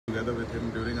together with him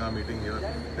during our meeting here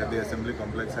at the Assembly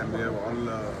Complex, and we have all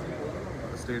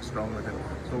stayed strong with him.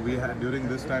 So we had, during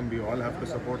this time, we all have to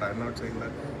support. I'm not saying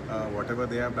that whatever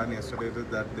they have done yesterday is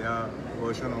that their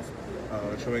version of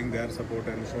showing their support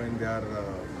and showing their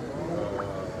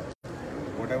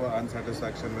whatever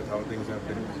unsatisfaction with how things have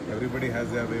been. Everybody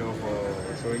has their way of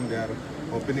showing their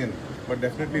opinion, but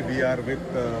definitely we are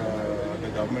with the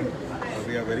government.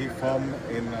 We are very firm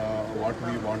in what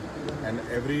we want, and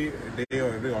every day or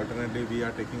every alternate day we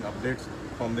are taking updates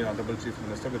from the Honorable Chief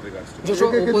Minister with regards to So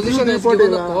opposition has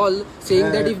given a call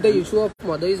saying that if the issue of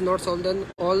Mhadei is not solved, then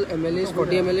all MLAs,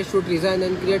 40 MLAs should resign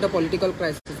and create a political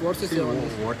crisis. What's your on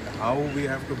this? How we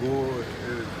have to go,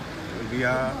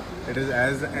 it is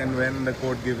as and when the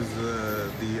court gives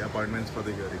the appointments for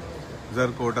the hearing.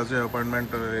 जर कोर्टाचे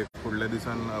appointment फुडल्या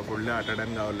दिसान फुडल्या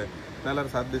आठवड्यान गावले जाल्यार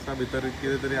 7 दिसां भितर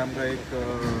कितें तरी आमकां एक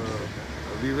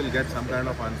we will get some kind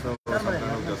of answer or some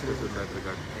kind of justice in that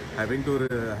regard.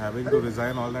 Having to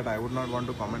resign, all that I would not want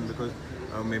to comment, because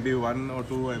maybe 1 or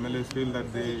 2 MLAs feel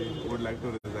that they would like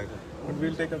to resign. But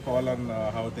we'll take a call on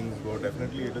how things go.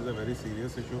 Definitely it is a very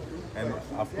serious issue, and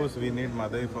of course we need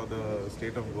Mhadei for the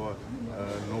state of Goa.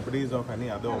 Nobody is of any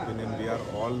other opinion. We are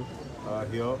all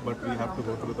here, but we have to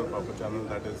go through the proper channel,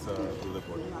 that is through the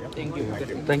court. Yeah? Thank you.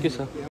 Thank you, sir.